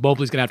spacers. So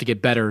Mobley's going to have to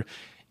get better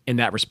in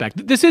that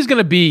respect. This is going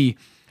to be,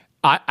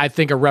 I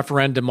think, a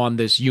referendum on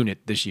this unit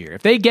this year.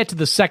 If they get to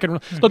the second,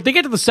 look, they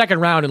get to the second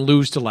round and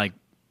lose to, like,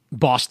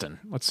 Boston.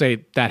 Let's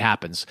say that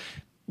happens.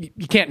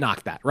 You can't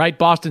knock that, right?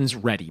 Boston's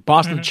ready.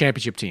 Boston's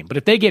championship team. But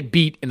if they get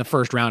beat in the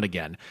first round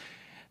again,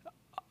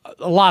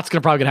 a lot's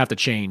probably going to have to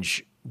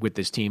change with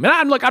this team. And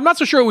I'm not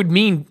so sure it would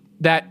mean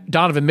that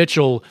Donovan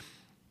Mitchell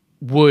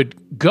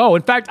would go.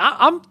 In fact,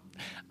 I'm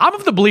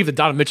of the belief that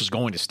Donovan Mitchell's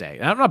going to stay.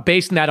 And I'm not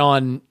basing that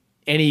on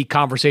any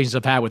conversations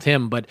I've had with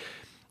him, but,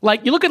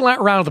 like, you look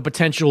around the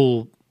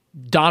potential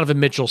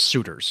Donovan Mitchell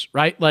suitors,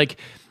 right? Like,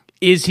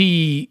 he's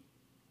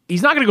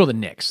not going to go to the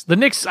Knicks. The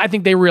Knicks, I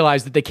think they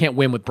realize that they can't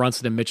win with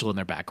Brunson and Mitchell in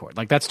their backcourt.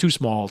 Like, that's too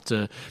small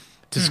to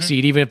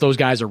succeed, even if those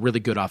guys are really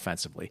good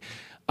offensively.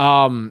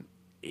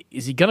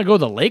 Is he going to go to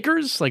the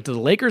Lakers? Like, do the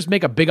Lakers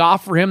make a big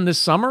offer for him this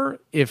summer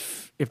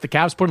if the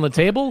Cavs put him on the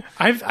table?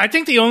 I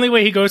think the only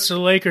way he goes to the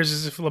Lakers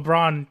is if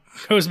LeBron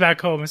goes back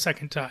home a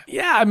second time.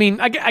 Yeah, I mean,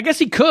 I guess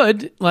he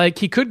could. Like,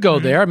 he could go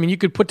there. I mean, you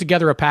could put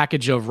together a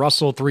package of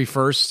Russell 3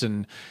 firsts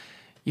and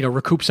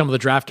recoup some of the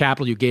draft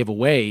capital you gave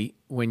away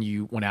when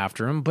you went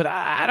after him. But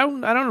I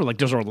don't know. Like,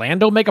 does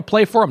Orlando make a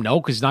play for him? No,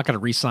 because he's not going to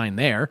re-sign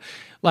there.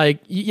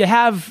 Like, you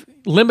have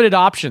limited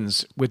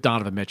options with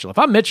Donovan Mitchell. If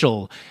I'm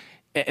Mitchell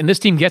and this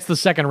team gets to the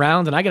second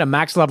round and I get a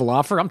max level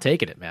offer, I'm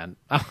taking it, man.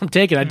 I'm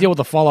taking it. I deal with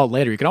the fallout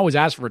later. You can always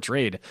ask for a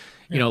trade,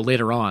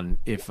 later on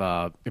if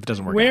it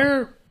doesn't work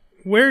out.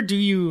 Where do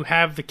you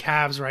have the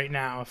Cavs right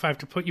now? If I have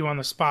to put you on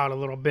the spot a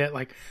little bit,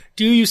 like,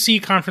 do you see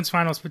conference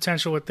finals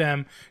potential with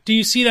them? Do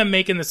you see them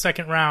making the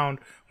second round?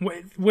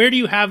 Where do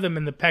you have them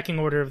in the pecking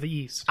order of the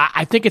East?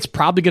 I think it's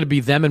probably going to be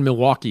them and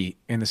Milwaukee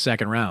in the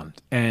second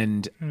round.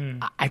 And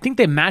I think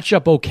they match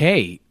up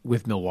okay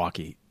with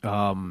Milwaukee.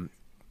 I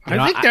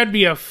think that'd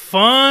be a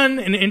fun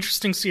and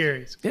interesting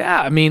series.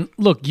 Yeah, I mean,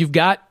 look, you've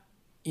got,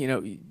 you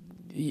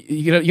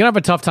don't have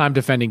a tough time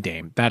defending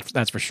Dame.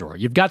 That's for sure.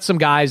 You've got some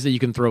guys that you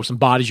can throw, some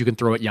bodies you can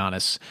throw at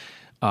Giannis.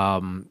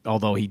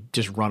 Although he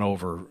just run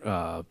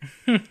over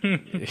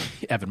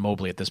Evan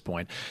Mobley at this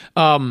point.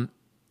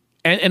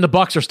 And the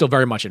Bucks are still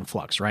very much in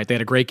flux, right? They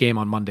had a great game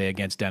on Monday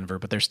against Denver,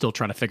 but they're still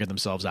trying to figure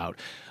themselves out.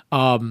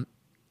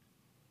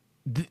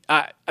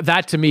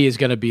 That to me is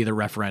going to be the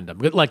referendum.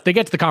 Like, they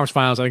get to the conference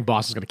finals, I think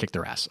Boston's going to kick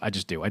their ass. I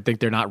just do. I think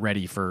they're not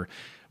ready for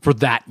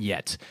that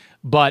yet.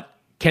 But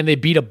can they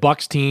beat a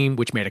Bucks team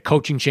which made a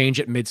coaching change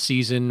at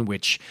midseason,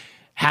 which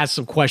has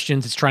some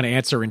questions it's trying to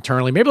answer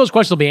internally? Maybe those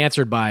questions will be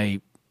answered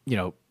by,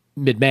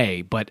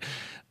 mid-May. But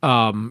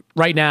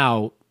right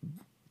now,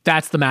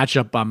 that's the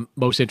matchup I'm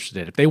most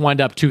interested in. If they wind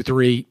up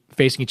 2-3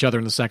 facing each other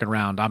in the second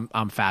round,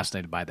 I'm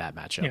fascinated by that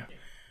matchup. Yeah.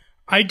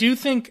 I do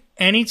think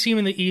any team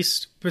in the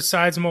East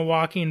besides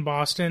Milwaukee and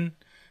Boston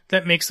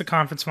that makes the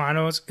conference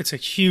finals, it's a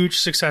huge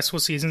successful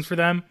season for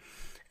them.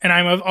 And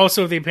I'm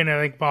also of the opinion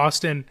I think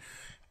Boston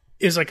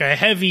is like a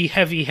heavy,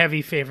 heavy,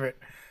 heavy favorite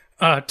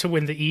to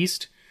win the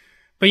East.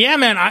 But yeah,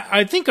 man,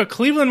 I think a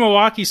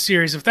Cleveland-Milwaukee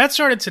series, if that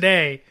started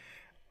today,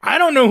 I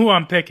don't know who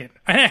I'm picking.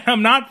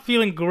 I'm not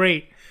feeling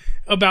great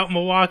about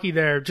Milwaukee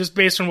there, just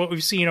based on what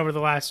we've seen over the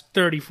last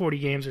 30, 40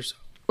 games or so.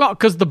 Well,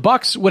 because the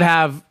Bucks would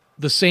have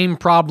the same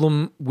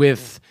problem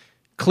with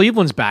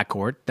Cleveland's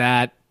backcourt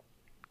that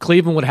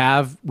Cleveland would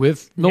have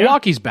with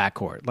Milwaukee's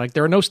backcourt. Like,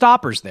 there are no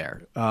stoppers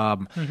there.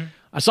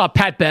 I saw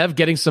Pat Bev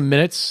getting some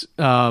minutes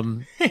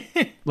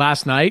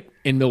last night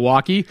in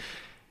Milwaukee.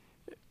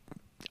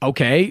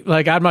 Okay,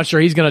 like, I'm not sure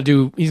he's going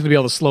to be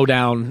able to slow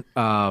down,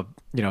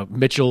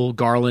 Mitchell,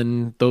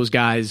 Garland, those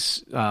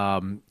guys.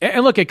 And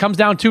look, it comes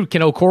down to,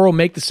 can Okoro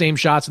make the same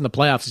shots in the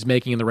playoffs he's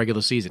making in the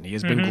regular season? He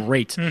has been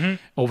great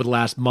over the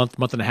last month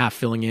and a half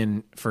filling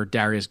in for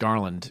Darius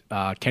Garland.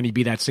 Can he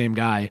be that same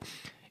guy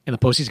in the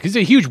postseason? Because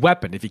he's a huge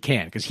weapon if he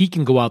can, because he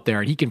can go out there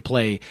and he can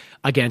play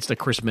against a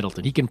Chris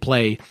Middleton. He can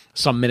play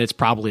some minutes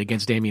probably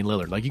against Damian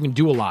Lillard. Like, you can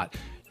do a lot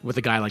with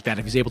a guy like that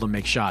if he's able to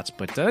make shots.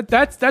 But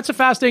that's a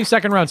fascinating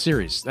second round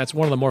series. That's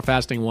one of the more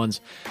fascinating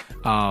ones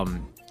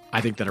I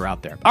think that are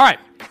out there. All right,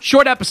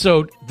 short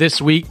episode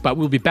this week, but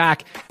we'll be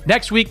back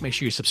next week. Make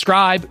sure you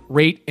subscribe,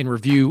 rate, and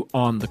review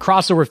on the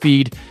Crossover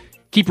feed.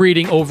 Keep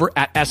reading over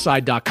at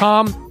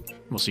si.com.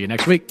 We'll see you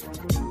next week.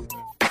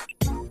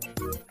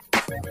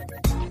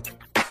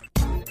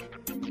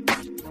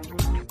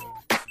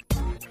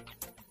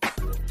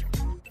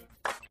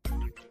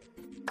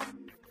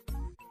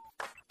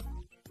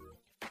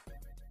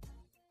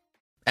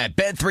 At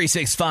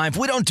Bet365,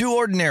 we don't do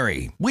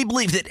ordinary. We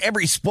believe that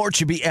every sport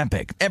should be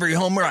epic. Every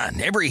home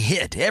run, every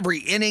hit, every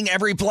inning,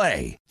 every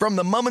play. From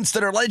the moments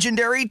that are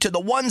legendary to the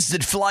ones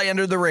that fly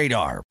under the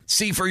radar.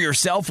 See for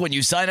yourself when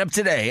you sign up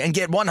today and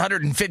get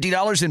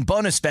 $150 in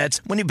bonus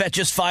bets when you bet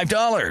just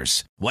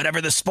 $5.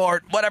 Whatever the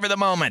sport, whatever the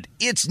moment,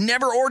 it's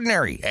never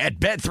ordinary at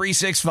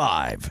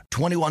Bet365.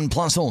 21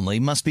 plus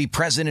only. Must be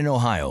present in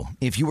Ohio.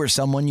 If you or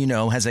someone you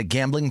know has a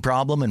gambling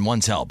problem and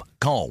wants help,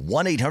 call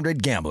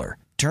 1-800-GAMBLER.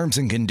 Terms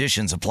and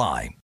conditions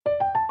apply.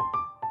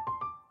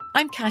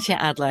 I'm Katya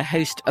Adler,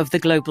 host of The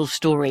Global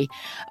Story.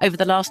 Over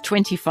the last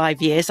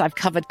 25 years, I've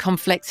covered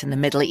conflicts in the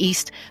Middle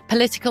East,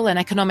 political and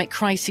economic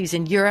crises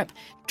in Europe,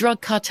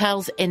 drug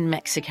cartels in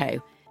Mexico.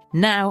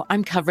 Now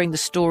I'm covering the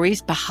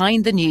stories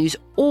behind the news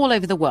all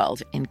over the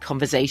world in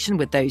conversation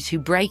with those who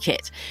break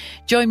it.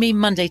 Join me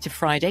Monday to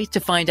Friday to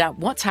find out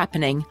what's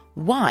happening,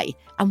 why,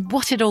 and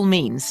what it all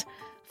means.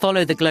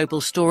 Follow The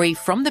Global Story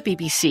from the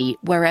BBC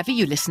wherever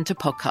you listen to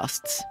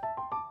podcasts.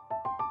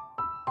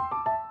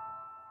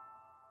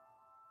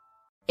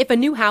 If a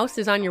new house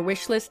is on your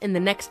wish list in the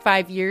next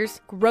 5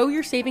 years, grow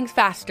your savings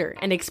faster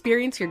and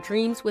experience your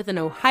dreams with an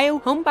Ohio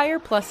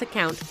Homebuyer Plus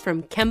account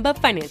from Kemba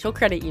Financial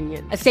Credit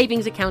Union. A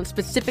savings account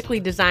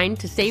specifically designed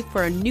to save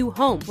for a new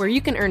home, where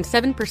you can earn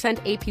 7%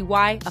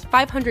 APY,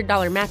 a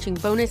 $500 matching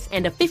bonus,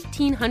 and a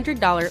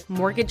 $1,500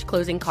 mortgage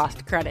closing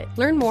cost credit.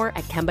 Learn more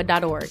at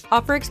Kemba.org.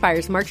 Offer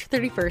expires March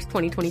 31st,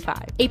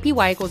 2025.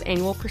 APY equals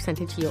annual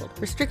percentage yield.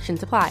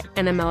 Restrictions apply.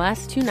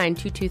 NMLS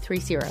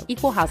 292230.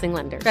 Equal housing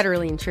lender.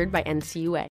 Federally insured by NCUA.